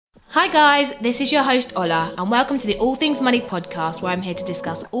Hi guys, this is your host Ola and welcome to the All Things Money podcast, where I'm here to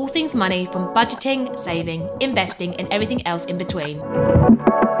discuss all things money, from budgeting, saving, investing and everything else in between.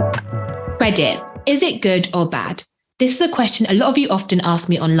 Credit, is it good or bad? This is a question a lot of you often ask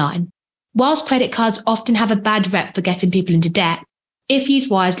me online. Whilst credit cards often have a bad rep for getting people into debt, if used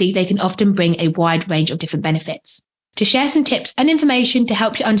wisely, they can often bring a wide range of different benefits. To share some tips and information to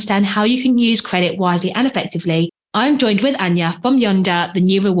help you understand how you can use credit wisely and effectively, I'm joined with Anya from Yonder, the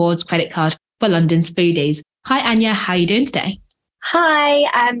new rewards credit card for London's foodies. Hi Anya, how are you doing today? Hi,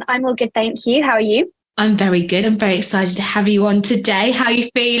 I'm all good, thank you. How are you? I'm very good. I'm very excited to have you on today. How are you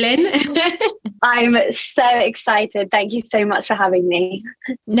feeling? I'm so excited. Thank you so much for having me.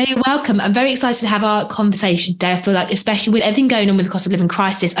 No, you're welcome. I'm very excited to have our conversation today. I feel like, especially with everything going on with the cost of living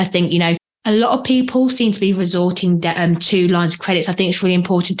crisis, I think, a lot of people seem to be resorting to lines of credit. So I think it's really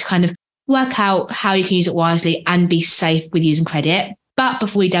important to kind of work out how you can use it wisely and be safe with using credit. But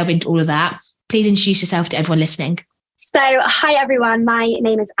before we delve into all of that, please introduce yourself to everyone listening. So, hi everyone, my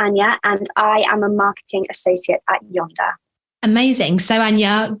name is Anya and I am a marketing associate at Yonder. Amazing. So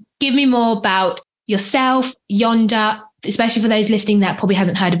Anya, give me more about yourself, Yonder, especially for those listening that probably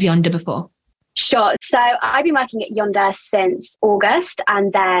hasn't heard of Yonder before. Sure. So I've been working at Yonder since August,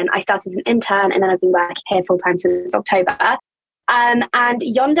 and then I started as an intern, and then I've been working here full time since October. And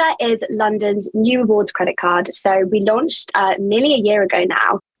Yonder is London's new rewards credit card. So we launched nearly a year ago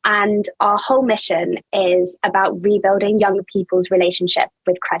now. And our whole mission is about rebuilding young people's relationship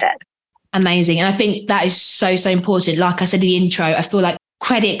with credit. Amazing. And I think that is so, so important. Like I said in the intro, I feel like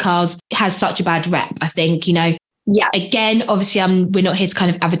credit cards has such a bad rep. I think, yeah. Again, obviously, we're not here to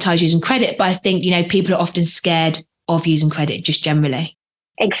kind of advertise using credit, but I think, people are often scared of using credit just generally.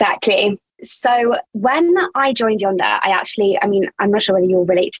 Exactly. So when I joined Yonder, I'm not sure whether you'll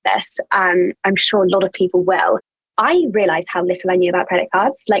relate to this. I'm sure a lot of people will. I realized how little I knew about credit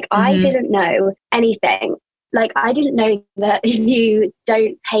cards. I didn't know anything. I didn't know that you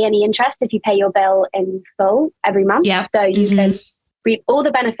don't pay any interest if you pay your bill in full every month. Yeah. So you can reap all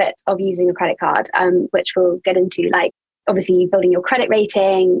the benefits of using a credit card, which we'll get into, obviously building your credit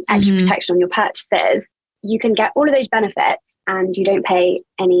rating, extra protection on your purchases. You can get all of those benefits and you don't pay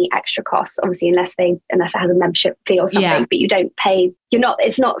any extra costs, obviously, unless it has a membership fee or something, but you don't pay,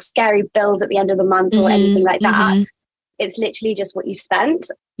 it's not scary bills at the end of the month or anything like that. It's literally just what you've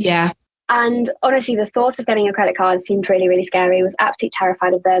spent. Yeah. And honestly, the thought of getting a credit card seemed really, really scary. I was absolutely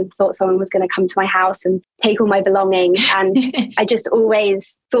terrified of them. Thought someone was going to come to my house and take all my belongings. And I just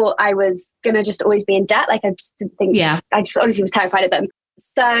always thought I was going to just always be in debt. I just honestly was terrified of them.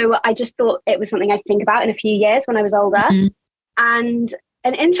 So I just thought it was something I'd think about in a few years when I was older. And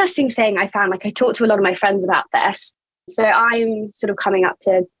an interesting thing I found, I talked to a lot of my friends about this. So I'm sort of coming up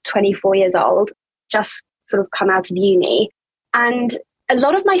to 24 years old, just sort of come out of uni. And a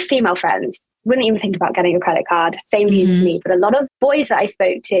lot of my female friends wouldn't even think about getting a credit card. Same views to me. But a lot of boys that I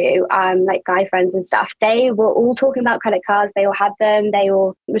spoke to, guy friends and stuff, they were all talking about credit cards. They all had them. They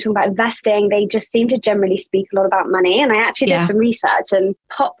all were talking about investing. They just seem to generally speak a lot about money. And I actually did some research, and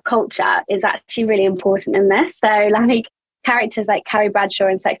pop culture is actually really important in this. So characters like Carrie Bradshaw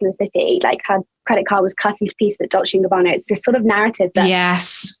in Sex and the City, her credit card was cut into pieces at Dolce & Gabbana. It's this sort of narrative that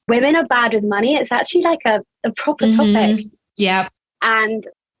women are bad with money. It's actually a proper topic. Yeah. And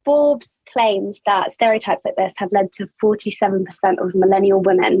Forbes claims that stereotypes like this have led to 47% of millennial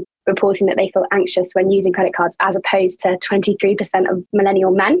women reporting that they feel anxious when using credit cards, as opposed to 23% of millennial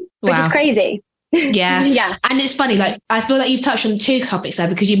men, which is crazy. Yeah. Yeah. And it's funny, I feel like you've touched on two topics there,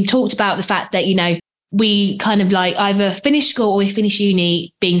 because you've talked about the fact that, we kind of either finish school or we finish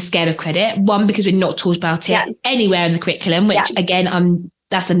uni being scared of credit. One, because we're not taught about it anywhere in the curriculum, which again,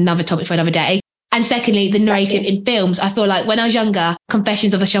 that's another topic for another day. And secondly, the narrative in films. I feel like when I was younger,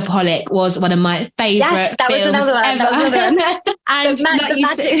 Confessions of a Shopaholic was one of my favourite films ever. And the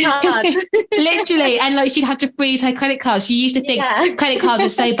magic card. Literally, and she'd have to freeze her credit cards. She used to think credit cards are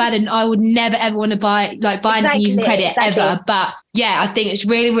so bad and I would never ever want to buy anything using credit ever. But I think it's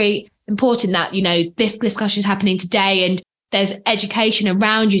really, really important that, this discussion is happening today and there's education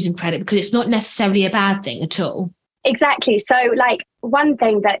around using credit, because it's not necessarily a bad thing at all. Exactly. So one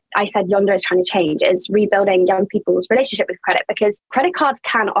thing that I said Yonder is trying to change is rebuilding young people's relationship with credit, because credit cards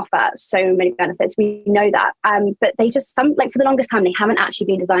can offer so many benefits. We know that. But they just, for the longest time, they haven't actually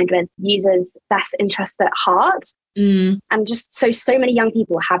been designed with users' best interests at heart. And just so many young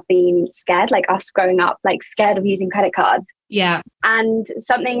people have been scared, like us growing up, scared of using credit cards. Yeah. And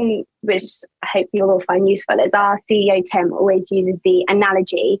something which I hope you'll all find useful is our CEO, Tim, always uses the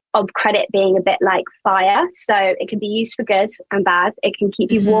analogy of credit being a bit like fire. So it can be used for good and bad. It can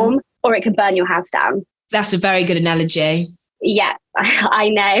keep you warm, or it can burn your house down. That's a very good analogy. Yeah, I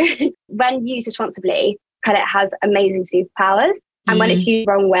know. When used responsibly, credit has amazing superpowers. And when it's used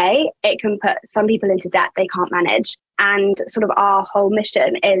the wrong way, it can put some people into debt they can't manage. And sort of our whole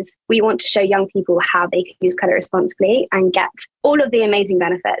mission is we want to show young people how they can use credit responsibly and get all of the amazing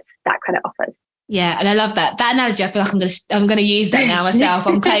benefits that credit offers. Yeah, and I love that analogy. I feel like I'm gonna use that now myself.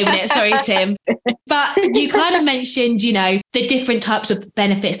 I'm claiming it. Sorry, Tim. But you kind of mentioned, the different types of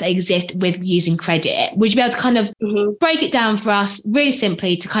benefits that exist with using credit. Would you be able to kind of break it down for us really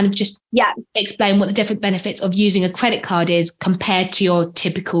simply to kind of just explain what the different benefits of using a credit card is compared to your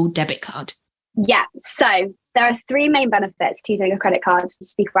typical debit card? Yeah, so there are 3 main benefits to using a credit card to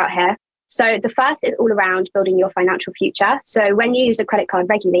speak about here. So the first is all around building your financial future. So when you use a credit card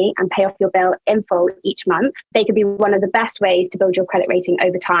regularly and pay off your bill in full each month, they could be one of the best ways to build your credit rating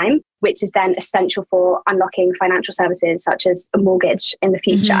over time, which is then essential for unlocking financial services such as a mortgage in the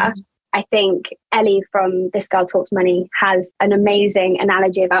future. I think Ellie from This Girl Talks Money has an amazing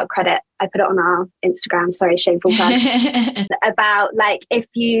analogy about credit. I put it on our Instagram, sorry, shameful plug, about like if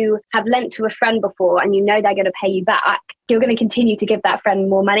you have lent to a friend before and you know they're going to pay you back, you're going to continue to give that friend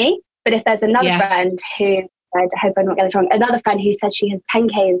more money. But if there's another friend who, I hope I'm not getting it wrong, another friend who says she has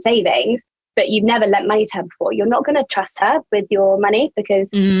 10K in savings, but you've never lent money to her before, you're not going to trust her with your money because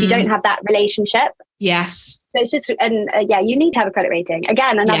you don't have that relationship. Yes. So it's just, you need to have a credit rating.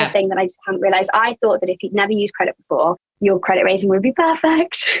 Again, another thing that I just hadn't realized. I thought that if you'd never used credit before, your credit rating would be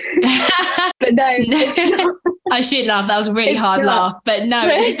perfect. But no, it's not. I should laugh. That was a really hard laugh. But no,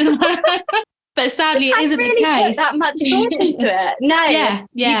 it's not. But sadly, it isn't really the case. Put that much thought into it. No,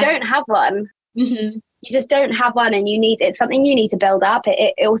 you don't have one. You just don't have one, and it's something you need to build up.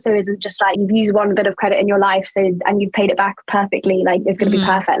 It also isn't just like you've used one bit of credit in your life, and you've paid it back perfectly. Like it's going to be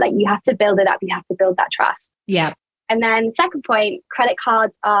perfect. Like you have to build it up. You have to build that trust. Yeah. And then second point, credit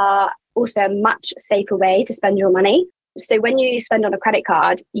cards are also a much safer way to spend your money. So when you spend on a credit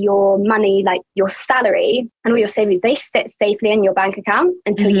card, your money, like your salary and all your savings, they sit safely in your bank account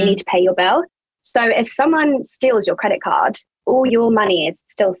until you need to pay your bill. So if someone steals your credit card, all your money is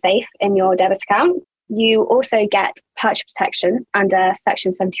still safe in your debit account. You also get purchase protection under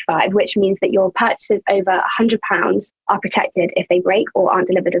Section 75, which means that your purchases over £100 are protected if they break or aren't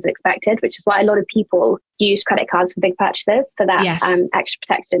delivered as expected, which is why a lot of people use credit cards for big purchases for that extra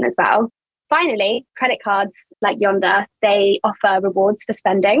protection as well. Finally, credit cards like Yonder, they offer rewards for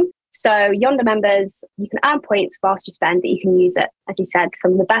spending. So Yonder members, you can earn points whilst you spend, that you can use it, as you said,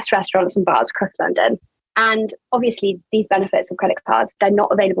 from the best restaurants and bars across London. And obviously, these benefits of credit cards, they're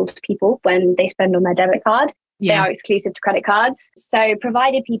not available to people when they spend on their debit card. They are exclusive to credit cards. So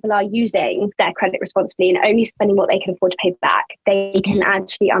provided people are using their credit responsibly and only spending what they can afford to pay back, they can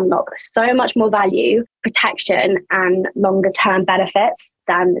actually unlock so much more value, protection and longer term benefits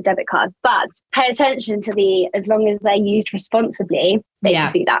than the debit card. But pay attention to as long as they're used responsibly, they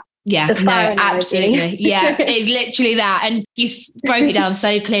can do that. Yeah, no, absolutely. Yeah, it's literally that. And you broke it down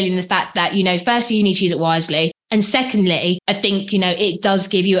so clearly in the fact that, firstly, you need to use it wisely. And secondly, I think, it does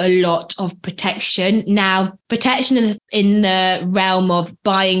give you a lot of protection. Now, protection in the realm of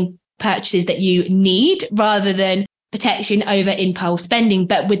buying purchases that you need rather than protection over impulse spending.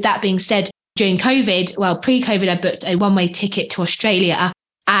 But with that being said, during COVID, pre-COVID, I booked a one-way ticket to Australia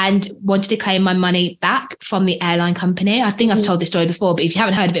and wanted to claim my money back from the airline company. I think I've told this story before, but if you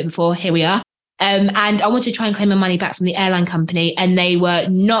haven't heard of it before, here we are. And I wanted to try and claim my money back from the airline company, and they were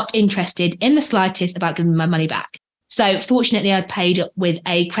not interested in the slightest about giving me my money back. So fortunately, I paid with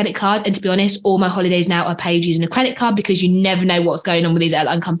a credit card. And to be honest, all my holidays now are paid using a credit card because you never know what's going on with these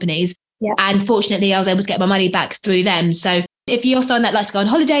airline companies. Yeah. And fortunately, I was able to get my money back through them. So if you're someone that likes to go on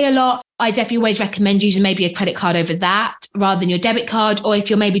holiday a lot, I definitely always recommend using maybe a credit card over that rather than your debit card. Or if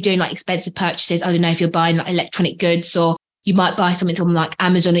you're maybe doing like expensive purchases, I don't know if you're buying like electronic goods, or you might buy something from like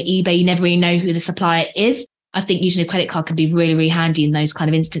Amazon or eBay, you never really know who the supplier is. I think using a credit card can be really, really handy in those kind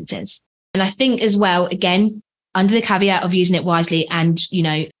of instances. And I think as well, again, under the caveat of using it wisely and,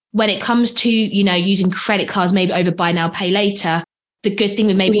 when it comes to, using credit cards, maybe over buy now, pay later, the good thing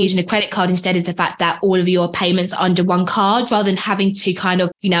with maybe using a credit card instead is the fact that all of your payments are under one card rather than having to kind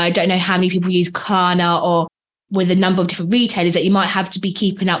of, I don't know how many people use Klarna or with a number of different retailers that you might have to be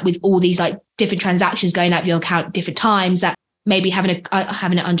keeping up with all these like different transactions going out your account at different times, that maybe having it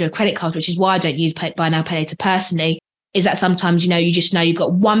under a credit card, which is why I don't use buy now, pay later personally, is that sometimes, you just know you've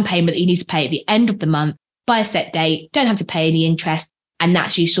got one payment that you need to pay at the end of the month by a set date, don't have to pay any interest, and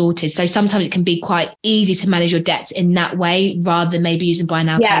that's you sorted. So sometimes it can be quite easy to manage your debts in that way rather than maybe using buy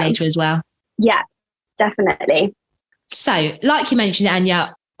now, pay later as well. Yeah, definitely. So like you mentioned,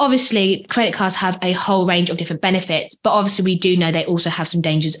 Anya, obviously credit cards have a whole range of different benefits, but obviously we do know they also have some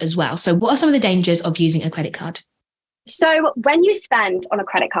dangers as well. So what are some of the dangers of using a credit card? So when you spend on a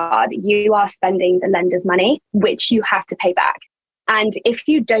credit card, you are spending the lender's money, which you have to pay back. And if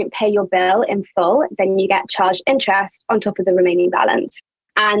you don't pay your bill in full, then you get charged interest on top of the remaining balance.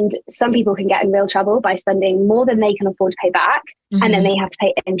 And some people can get in real trouble by spending more than they can afford to pay back. And then they have to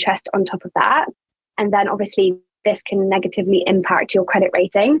pay interest on top of that. And then obviously this can negatively impact your credit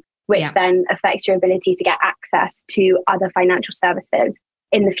rating, which then affects your ability to get access to other financial services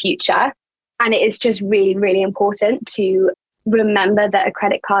in the future. And it is just really, really important to remember that a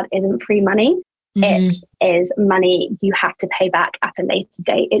credit card isn't free money. It is money you have to pay back at a later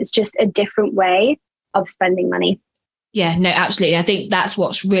date. It's just a different way of spending money. Yeah, no, absolutely. I think that's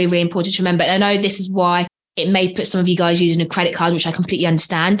what's really, really important to remember. And I know this is why it may put some of you guys using a credit card, which I completely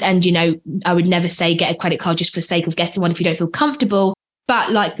understand. And, you know, I would never say get a credit card just for the sake of getting one if you don't feel comfortable.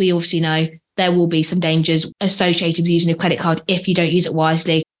 But like we obviously know, there will be some dangers associated with using a credit card if you don't use it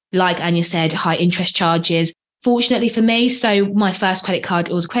wisely. Like Anya said, high interest charges. Fortunately for me, so my first credit card,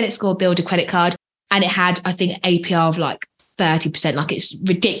 it was a credit score builder credit card, and it had, I think, APR of like 30%. Like, it's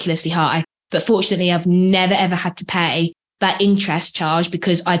ridiculously high. But fortunately, I've never, ever had to pay that interest charge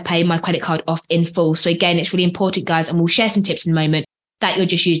because I pay my credit card off in full. So again, it's really important, guys, and we'll share some tips in a moment, that you're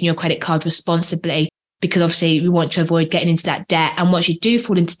just using your credit card responsibly, because obviously we want to avoid getting into that debt. And once you do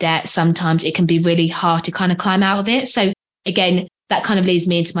fall into debt, sometimes it can be really hard to kind of climb out of it. So again, that kind of leads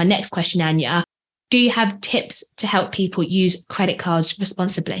me into my next question, Anya. Do you have tips to help people use credit cards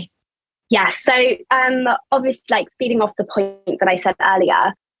responsibly? Yeah, so obviously, like feeding off the point that I said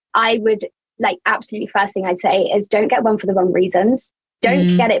earlier, I would absolutely first thing I'd say is don't get one for the wrong reasons.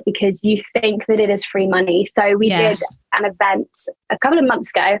 Don't get it because you think that it is free money. So we did an event a couple of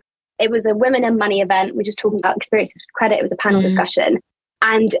months ago. It was a Women in Money event. We're just talking about experiences with credit. It was a panel discussion.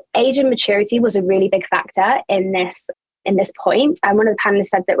 And age and maturity was a really big factor in this point. And one of the panelists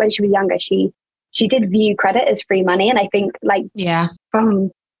said that when she was younger, she did view credit as free money. And I think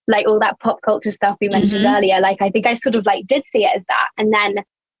from all that pop culture stuff we mentioned earlier, I think I sort of did see it as that. And then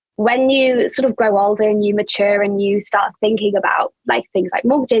when you sort of grow older and you mature and you start thinking about things like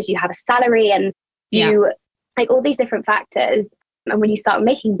mortgages, you have a salary and you all these different factors. And when you start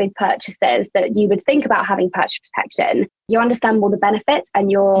making big purchases that you would think about having purchase protection, you understand more the benefits and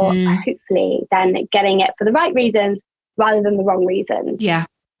you're hopefully then getting it for the right reasons rather than the wrong reasons. Yeah.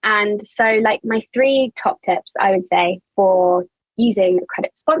 And so my 3 top tips, I would say, for using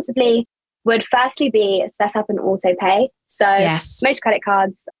credit responsibly would firstly be set up an auto pay. So most credit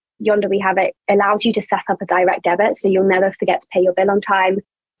cards, Yonder we have it, allows you to set up a direct debit. So you'll never forget to pay your bill on time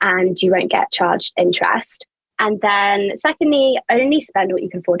and you won't get charged interest. And then secondly, only spend what you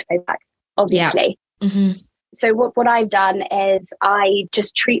can afford to pay back, obviously. Yeah. So what I've done is I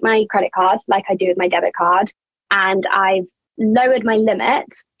just treat my credit card like I do with my debit card. And I've lowered my limit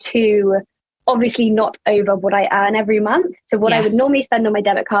to obviously not over what I earn every month. So what I would normally spend on my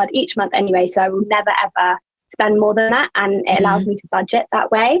debit card each month anyway. So I will never, ever spend more than that. And it allows me to budget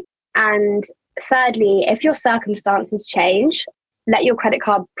that way. And thirdly, if your circumstances change, let your credit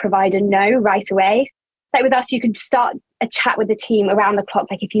card provider know right away. Like with us, you could start a chat with the team around the clock.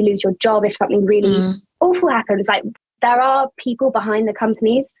 Like if you lose your job, if something really awful happens, there are people behind the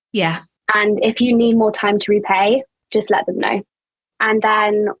companies. Yeah. And if you need more time to repay, just let them know. And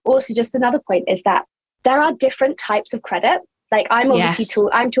then also just another point is that there are different types of credit. I'm obviously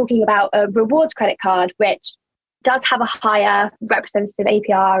I'm talking about a rewards credit card, which does have a higher representative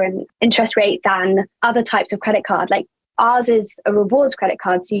APR and interest rate than other types of credit card. Ours is a rewards credit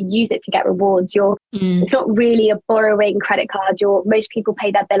card, so you use it to get rewards. It's not really a borrowing credit card. Most people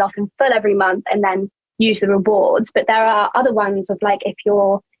pay their bill off in full every month and then use the rewards. But there are other ones of if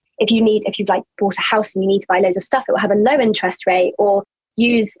you've bought a house and you need to buy loads of stuff, it will have a low interest rate, or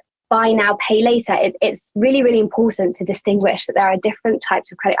use buy now, pay later. It's really, really important to distinguish that there are different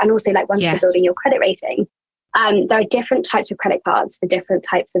types of credit. And also once you're building your credit rating, there are different types of credit cards for different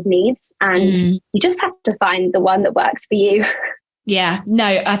types of needs. And you just have to find the one that works for you. Yeah, no,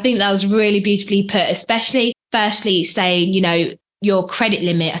 I think that was really beautifully put, especially firstly saying, your credit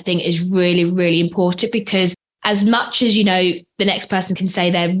limit, I think is really, really important, because as much as, the next person can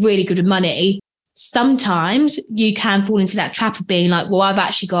say they're really good with money, sometimes you can fall into that trap of being well, I've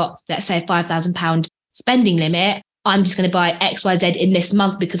actually got, let's say, a £5,000 spending limit. I'm just going to buy X, Y, Z in this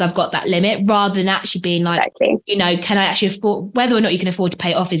month because I've got that limit, rather than actually being can I actually afford, whether or not you can afford to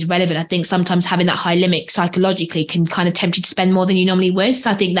pay it off is relevant. I think sometimes having that high limit psychologically can kind of tempt you to spend more than you normally would.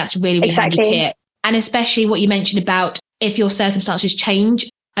 So I think that's a really, really handy tip. And especially what you mentioned about if your circumstances change,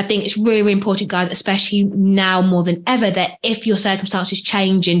 I think it's really, really important, guys, especially now more than ever, that if your circumstances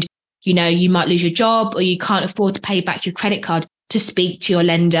change and, you might lose your job or you can't afford to pay back your credit card, to speak to your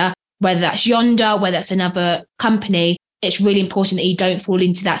lender. whether that's Yonder, whether that's another company, it's really important that you don't fall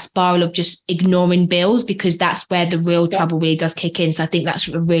into that spiral of just ignoring bills, because that's where the real trouble really does kick in. So I think that's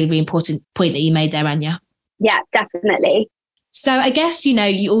a really, really important point that you made there, Anya. Yeah, definitely. So I guess,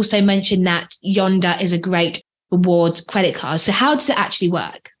 you also mentioned that Yonder is a great rewards credit card. So how does it actually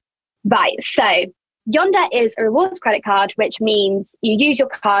work? Right. So Yonder is a rewards credit card, which means you use your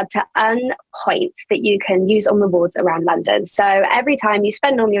card to earn points that you can use on rewards around London. So every time you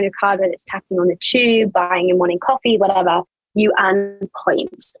spend money on your card, whether it's tapping on the tube, buying a morning coffee, whatever, you earn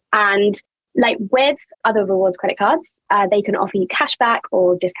points. And like with other rewards credit cards, they can offer you cashback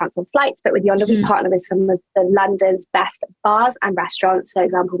or discounts on flights. But with Yonder, we partner with some of the London's best bars and restaurants. So, for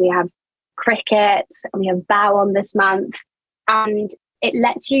example, we have Cricket and we have Bow on this month. And it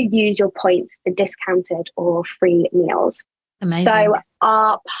lets you use your points for discounted or free meals. Amazing. So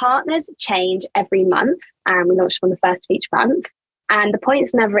our partners change every month, and we launch them on the first of each month. And the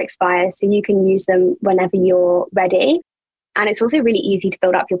points never expire, so you can use them whenever you're ready. And it's also really easy to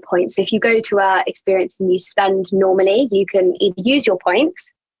build up your points. So if you go to our experience and you spend normally, you can either use your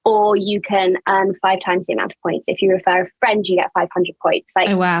points or you can earn 5 times the amount of points. If you refer a friend, you get 500 points.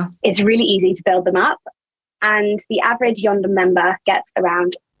 Oh, wow. It's really easy to build them up. And the average Yonder member gets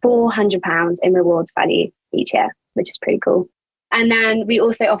around £400 in rewards value each year, which is pretty cool. And then we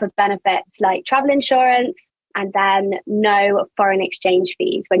also offer benefits like travel insurance and then no foreign exchange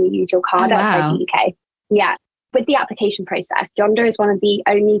fees when you use your card outside the UK. Yeah. With the application process, Yonder is one of the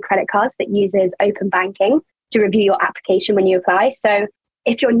only credit cards that uses open banking to review your application when you apply. So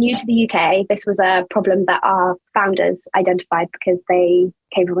if you're new to the UK, this was a problem that our founders identified because they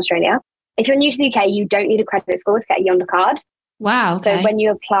came from Australia. If you're new to the UK, you don't need a credit score to get a Yonder card. Wow. Okay. So when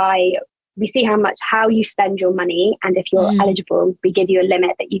you apply, we see how you spend your money. And if you're eligible, we give you a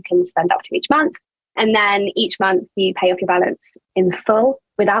limit that you can spend up to each month. And then each month you pay off your balance in full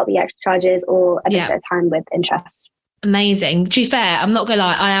without the extra charges or a bit at a time with interest. Amazing. To be fair, I'm not going to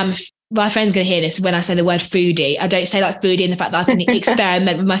lie, my friend's going to hear this when I say the word foodie. I don't say like foodie in the fact that I can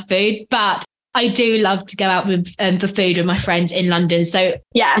experiment with my food, but I do love to go out with for food with my friends in London. So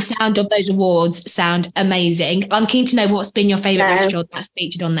the sound of those awards sound amazing. I'm keen to know what's been your favourite restaurant that's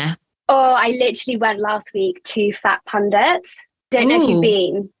featured on there. Oh, I literally went last week to Fat Pundit. Don't know if you've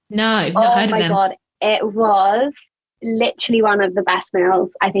been. No, I've not heard of them. Oh my God. It was literally one of the best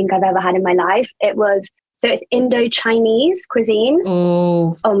meals I think I've ever had in my life. So it's Indo-Chinese cuisine.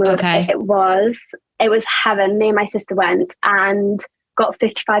 Oh my okay. God. It was heaven. Me and my sister went and got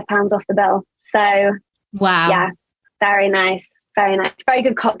 £55 off the bill. So wow. Yeah, very nice. Very nice. Very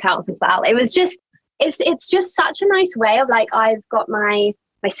good cocktails as well. It was just, it's just such a nice way of like, I've got my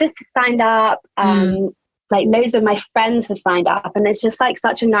sister signed up, like loads of my friends have signed up. And it's just like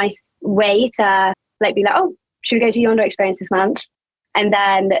such a nice way to like be like, oh, should we go to Yonder Experience this month? And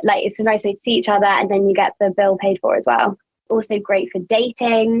then like, it's a nice way to see each other. And then you get the bill paid for as well. Also great for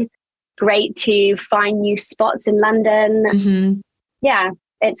dating, great to find new spots in London. Mm-hmm. Yeah,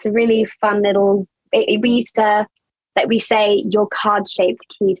 it's a really fun little, we used to, like we say, your card-shaped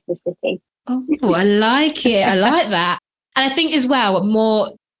key to the city. Oh, I like it. I like that. And I think as well,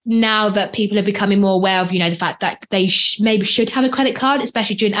 more now that people are becoming more aware of, the fact that they maybe should have a credit card,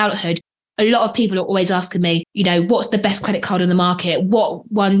 especially during adulthood. A lot of people are always asking me, what's the best credit card on the market?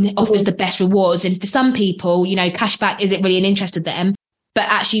 What one offers the best rewards? And for some people, cashback isn't really an interest of them, but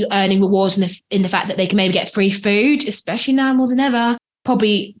actually earning rewards in the fact that they can maybe get free food, especially now more than ever,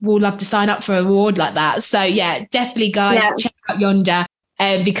 probably will love to sign up for a reward like that. So yeah, definitely guys, check out Yonder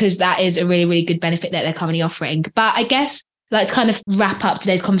because that is a really, really good benefit that they're currently offering. But I guess like to kind of wrap up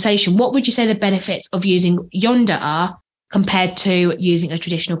today's conversation, what would you say the benefits of using Yonder are compared to using a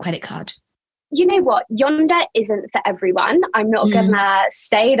traditional credit card? You know what? Yonder isn't for everyone. I'm not going to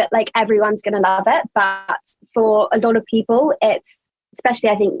say that like everyone's going to love it, but for a lot of people, it's, especially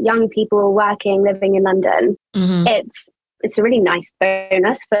I think young people working, living in London, it's a really nice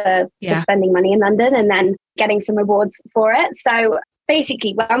bonus for spending money in London and then getting some rewards for it. So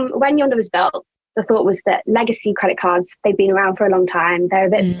basically when Yonder was built, the thought was that legacy credit cards, they've been around for a long time. They're a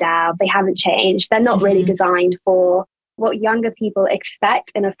bit stale. They haven't changed. They're not really designed for what younger people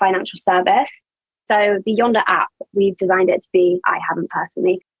expect in a financial service. So the Yonder app, we've designed it to be, I haven't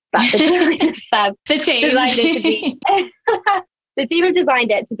personally, but the team designed it to be, the team have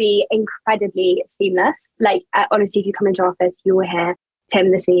designed it to be incredibly seamless. Like honestly, if you come into our office, you will hear Tim,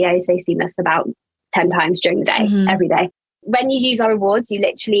 the CEO, say seamless about 10 times during the day, every day. When you use our rewards, you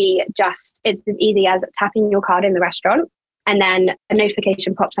literally it's as easy as tapping your card in the restaurant and then a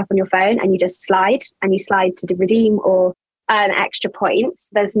notification pops up on your phone and you just slide to redeem or earn extra points.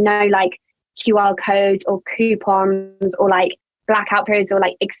 There's no like QR code or coupons or like blackout periods or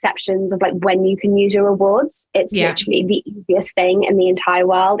like exceptions of like when you can use your rewards. It's literally the easiest thing in the entire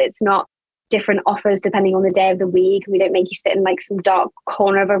world. It's not different offers depending on the day of the week. We don't make you sit in like some dark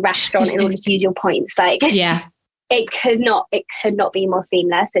corner of a restaurant in order to use your points. Like, it could not be more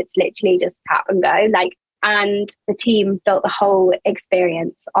seamless. It's literally just tap and go. Like, and the team built the whole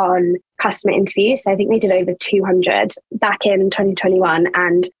experience on customer interviews. So I think they did over 200 back in 2021.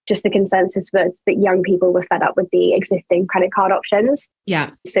 And just the consensus was that young people were fed up with the existing credit card options.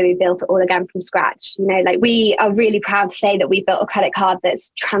 Yeah. So we built it all again from scratch. You know, like, we are really proud to say that we built a credit card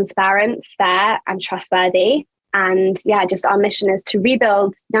that's transparent, fair, and trustworthy. And just our mission is to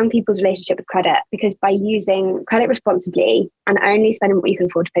rebuild young people's relationship with credit, because by using credit responsibly and only spending what you can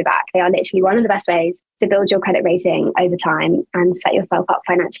afford to pay back, they are literally one of the best ways to build your credit rating over time and set yourself up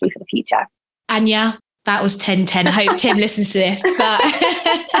financially for the future. Anya, that was 10-10. I hope Tim listens to this. But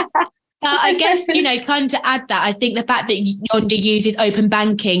I guess, kind of to add that, I think the fact that Yonder uses open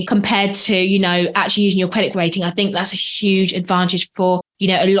banking compared to, actually using your credit rating, I think that's a huge advantage for,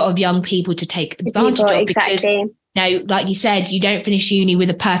 a lot of young people to take advantage of. Exactly. Because, like you said, you don't finish uni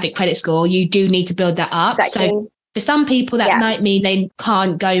with a perfect credit score. You do need to build that up. Exactly. So for some people, that might mean they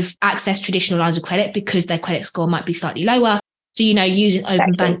can't go access traditional lines of credit because their credit score might be slightly lower. So, using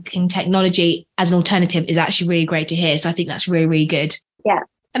open banking technology as an alternative is actually really great to hear. So I think that's really, really good. Yeah.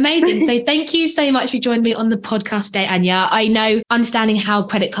 Amazing. So thank you so much for joining me on the podcast today, Anya. I know understanding how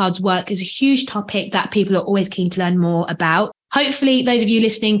credit cards work is a huge topic that people are always keen to learn more about. Hopefully, those of you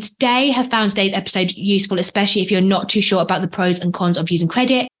listening today have found today's episode useful, especially if you're not too sure about the pros and cons of using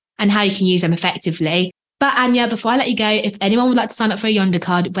credit and how you can use them effectively. But Anya, before I let you go, if anyone would like to sign up for a Yonder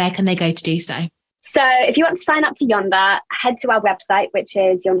card, where can they go to do so? So if you want to sign up to Yonder, head to our website, which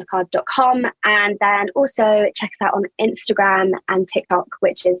is yondercard.com. And then also check us out on Instagram and TikTok,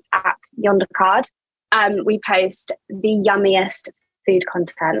 which is at YonderCard. We post the yummiest food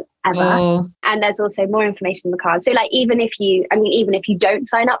content ever. Oh. And there's also more information on the card. So like, even if you don't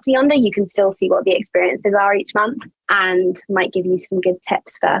sign up to Yonder, you can still see what the experiences are each month, and might give you some good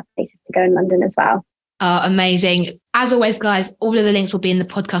tips for places to go in London as well. Amazing. As always, guys, all of the links will be in the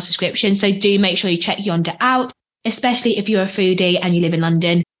podcast description. So do make sure you check Yonder out, especially if you're a foodie and you live in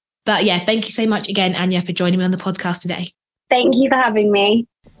London. But thank you so much again, Anya, for joining me on the podcast today. Thank you for having me.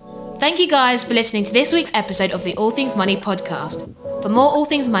 Thank you guys for listening to this week's episode of the All Things Money podcast. For more All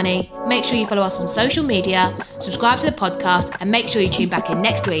Things Money, make sure you follow us on social media, subscribe to the podcast, and make sure you tune back in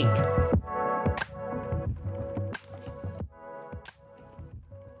next week.